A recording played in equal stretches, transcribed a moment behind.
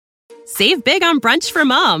Save big on brunch for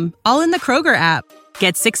mom, all in the Kroger app.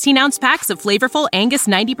 Get 16-ounce packs of flavorful Angus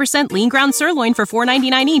 90% lean ground sirloin for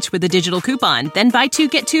 $4.99 each with a digital coupon. Then buy 2,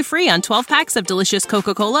 get 2 free on 12 packs of delicious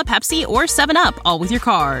Coca-Cola, Pepsi, or 7-Up, all with your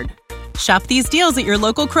card. Shop these deals at your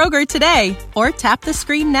local Kroger today, or tap the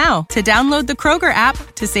screen now to download the Kroger app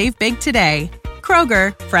to save big today.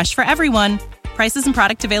 Kroger, fresh for everyone. Prices and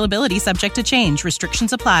product availability subject to change.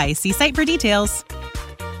 Restrictions apply. See site for details.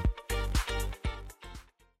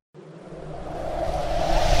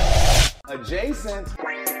 Adjacent.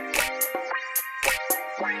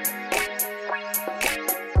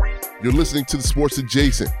 You're listening to the Sports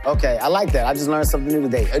Adjacent. Okay, I like that. I just learned something new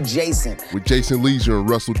today. Adjacent. With Jason Leisure and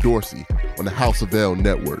Russell Dorsey on the House of L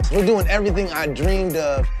Network. We're doing everything I dreamed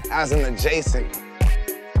of as an adjacent.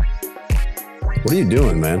 What are you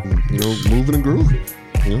doing, man? You know, moving and grooving.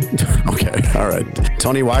 Yeah. Okay, all right.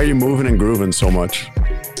 Tony, why are you moving and grooving so much?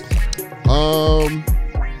 I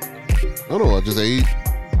don't know. I just ate.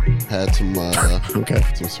 Had some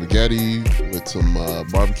some spaghetti with some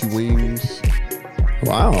barbecue wings.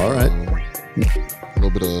 Wow, all right. A little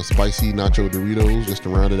bit of spicy nacho Doritos just to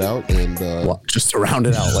round it out. And just to round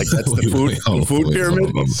it out, like that's the food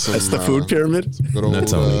pyramid? That's the food pyramid? Good old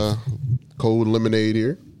cold lemonade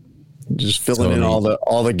here. Just filling in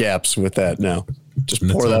all the gaps with that now. Just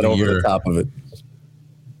pour that over the top of it.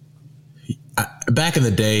 Back in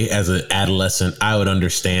the day, as an adolescent, I would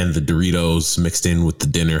understand the Doritos mixed in with the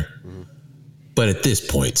dinner. Mm-hmm. But at this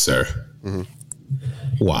point, sir,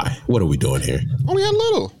 why? What are we doing here? Oh, we had a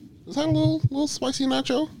little. Just had a little spicy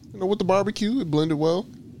nacho. You know, with the barbecue, it blended well.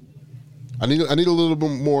 I need a little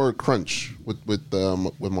bit more crunch with my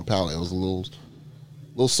palate. It was a little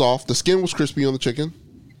soft. The skin was crispy on the chicken.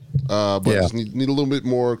 But just need a little bit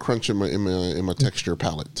more crunch in my texture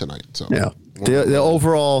palate tonight. So yeah, the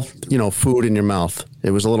overall food in your mouth,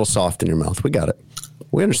 it was a little soft in your mouth. We got it.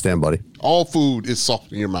 We understand, buddy. All food is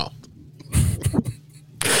soft in your mouth.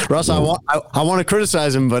 Russ, I want to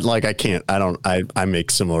criticize him, but like I can't. I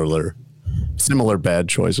make similar bad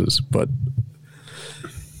choices. But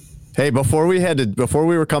hey, before we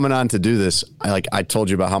were coming on to do this, I told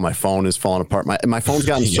you about how my phone is falling apart. My phone's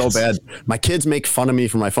gotten so bad. My kids make fun of me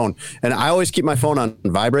for my phone, and I always keep my phone on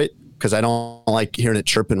vibrate because I don't like hearing it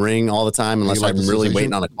chirp and ring all the time unless I'm really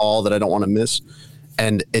waiting on a call that I don't want to miss.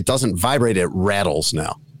 And it doesn't vibrate; it rattles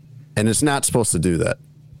now, and it's not supposed to do that.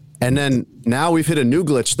 And then now we've hit a new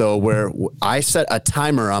glitch though, where I set a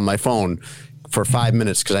timer on my phone for 5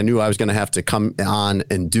 minutes because I knew I was going to have to come on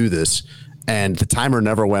and do this. And the timer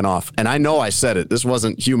never went off. And I know I said it. This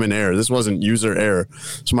wasn't human error. This wasn't user error.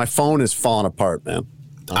 So my phone is falling apart, man.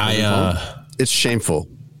 It's shameful.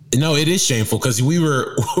 No, it is shameful because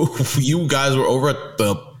you guys were over at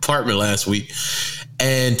the apartment last week.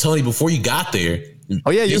 And Tony, before you got there.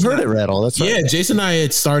 Oh, yeah, you heard it rattle. That's right. Yeah, Jason and I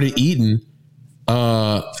had started eating.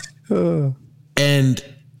 And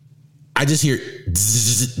I just hear,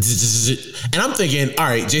 and I'm thinking, all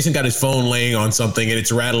right, Jason got his phone laying on something and it's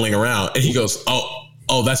rattling around. And he goes,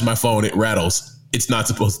 oh, that's my phone. It rattles. It's not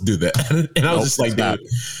supposed to do that. And I was just like, dude,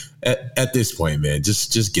 at this point, man,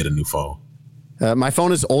 just get a new phone. My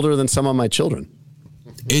phone is older than some of my children.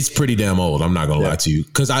 It's pretty damn old. I'm not going to lie to you.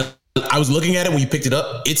 Because I was looking at it when you picked it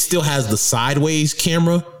up. It still has the sideways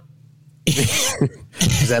camera.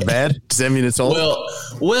 Is that bad? Does that mean it's old?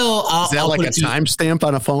 Well, is that like a timestamp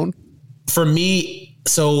on a phone? For me,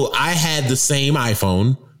 so I had the same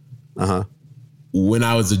iPhone when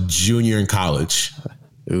I was a junior in college.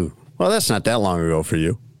 Ooh. Well, that's not that long ago for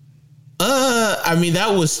you. I mean,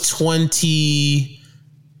 that was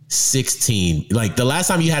 2016. Like the last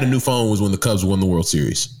time you had a new phone was when the Cubs won the World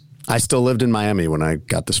Series. I still lived in Miami when I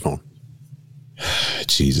got this phone.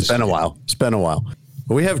 Jesus. It's been a while.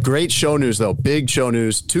 We have great show news, though. Big show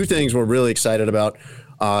news. 2 things we're really excited about.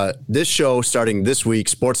 This show, starting this week,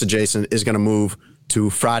 Sports Adjacent, is going to move to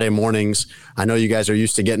Friday mornings. I know you guys are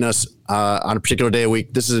used to getting us on a particular day a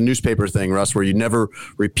week. This is a newspaper thing, Russ, where you never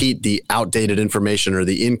repeat the outdated information or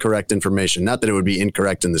the incorrect information. Not that it would be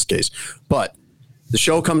incorrect in this case, but the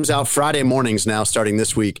show comes out Friday mornings now, starting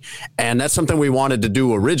this week. And that's something we wanted to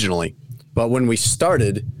do originally. But when we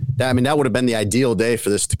started, that would have been the ideal day for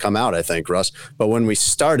this to come out, I think, Russ. But when we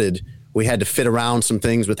started, we had to fit around some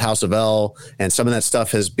things with House of L, and some of that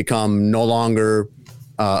stuff has become no longer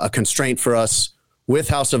a constraint for us with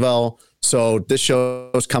House of L. So this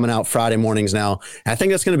show is coming out Friday mornings now. And I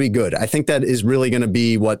think that's going to be good. I think that is really going to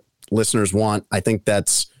be what listeners want. I think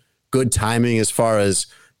that's good timing as far as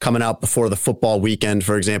coming out before the football weekend,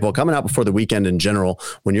 for example, coming out before the weekend in general,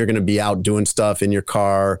 when you're going to be out doing stuff in your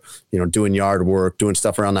car, doing yard work, doing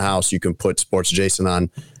stuff around the house, you can put Sports Adjacent on.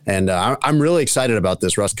 And I'm really excited about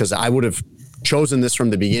this, Russ, because I would have chosen this from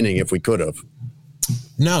the beginning if we could have.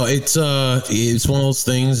 No, it's one of those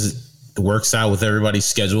things. It works out with everybody's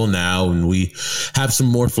schedule now, and we have some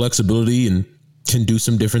more flexibility and can do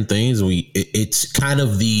some different things. It's kind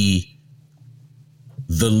of the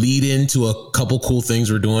lead into a couple cool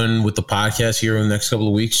things we're doing with the podcast here in the next couple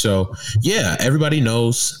of weeks. So yeah, everybody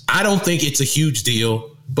knows. I don't think it's a huge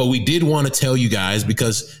deal, but we did want to tell you guys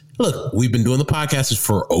because look, we've been doing the podcast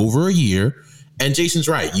for over a year, and Jason's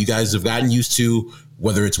right. You guys have gotten used to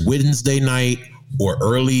whether it's Wednesday night or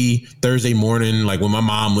early Thursday morning, like when my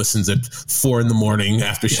mom listens at 4 a.m.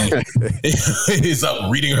 after she is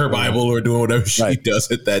up reading her Bible or doing whatever she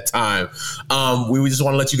does at that time. We just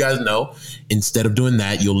want to let you guys know, instead of doing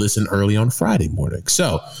that, you'll listen early on Friday morning.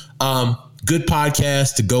 So good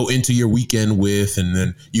podcast to go into your weekend with, and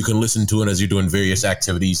then you can listen to it as you're doing various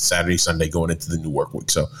activities Saturday, Sunday, going into the new work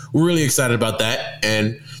week. So we're really excited about that,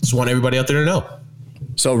 and just want everybody out there to know.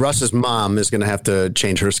 So Russ's mom is going to have to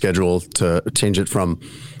change her schedule to change it from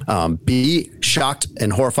be shocked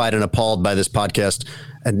and horrified and appalled by this podcast.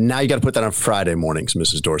 And now you got to put that on Friday mornings,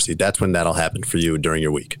 Mrs. Dorsey. That's when that'll happen for you during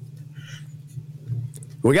your week.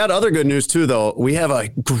 We got other good news too, though. We have a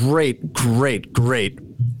great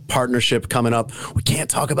partnership coming up. We can't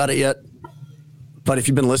talk about it yet, but if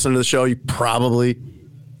you've been listening to the show, you probably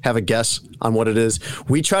have a guess on what it is.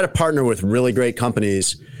 We try to partner with really great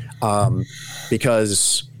companies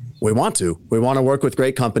because we want to. We want to work with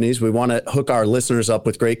great companies. We want to hook our listeners up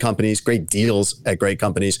with great companies, great deals at great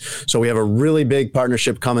companies. So we have a really big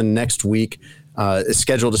partnership coming next week. It's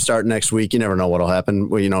scheduled to start next week. You never know what'll happen.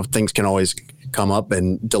 Well, things can always come up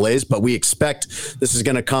and delays, but we expect this is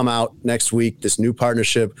going to come out next week, this new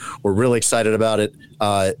partnership. We're really excited about it.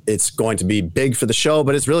 It's going to be big for the show,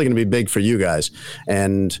 but it's really going to be big for you guys.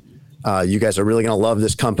 And you guys are really going to love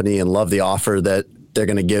this company and love the offer that they're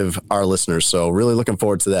going to give our listeners. So really looking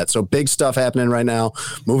forward to that. So big stuff happening right now,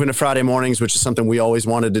 moving to Friday mornings, which is something we always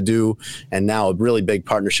wanted to do. And now a really big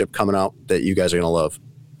partnership coming out that you guys are going to love.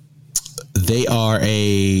 They are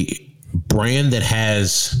a brand that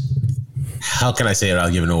has, how can I say it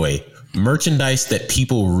without giving away, merchandise that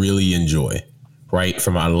people really enjoy, right?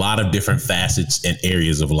 From a lot of different facets and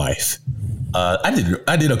areas of life.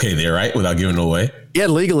 I did okay there, right? Without giving it away. Yeah,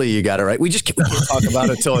 legally you got it right. We can't talk about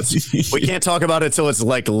it till it's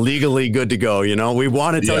like legally good to go. We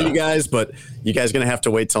want to tell you guys, but you guys are gonna have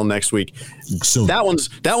to wait till next week. So that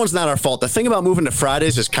one's not our fault. The thing about moving to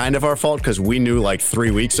Fridays is kind of our fault because we knew like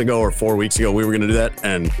 3 weeks ago or 4 weeks ago we were gonna do that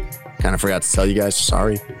and kind of forgot to tell you guys.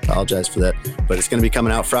 Sorry, apologize for that. But it's gonna be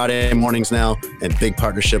coming out Friday mornings now, and big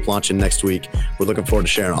partnership launching next week. We're looking forward to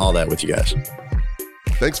sharing all that with you guys.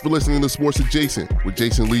 Thanks for listening to Sports Adjacent with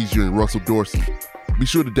Jason Leisure and Russell Dorsey. Be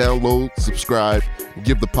sure to download, subscribe, and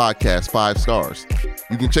give the podcast 5 stars.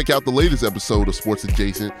 You can check out the latest episode of Sports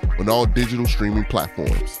Adjacent on all digital streaming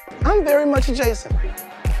platforms. I'm very much adjacent.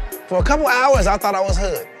 For a couple hours, I thought I was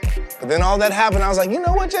hood. But then all that happened, I was like, you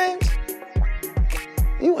know what, James?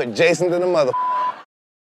 You adjacent to the mother.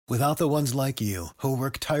 Without the ones like you, who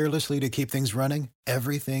work tirelessly to keep things running,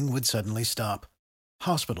 everything would suddenly stop.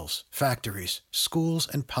 Hospitals, factories, schools,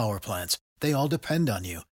 and power plants, they all depend on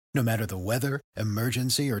you. No matter the weather,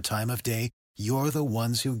 emergency, or time of day, you're the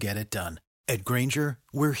ones who get it done. At Grainger,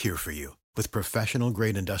 we're here for you with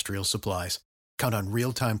professional-grade industrial supplies. Count on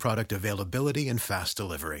real-time product availability and fast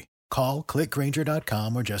delivery. Call, click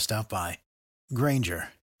Grainger.com, or just stop by. Grainger,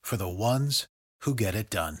 for the ones who get it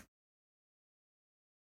done.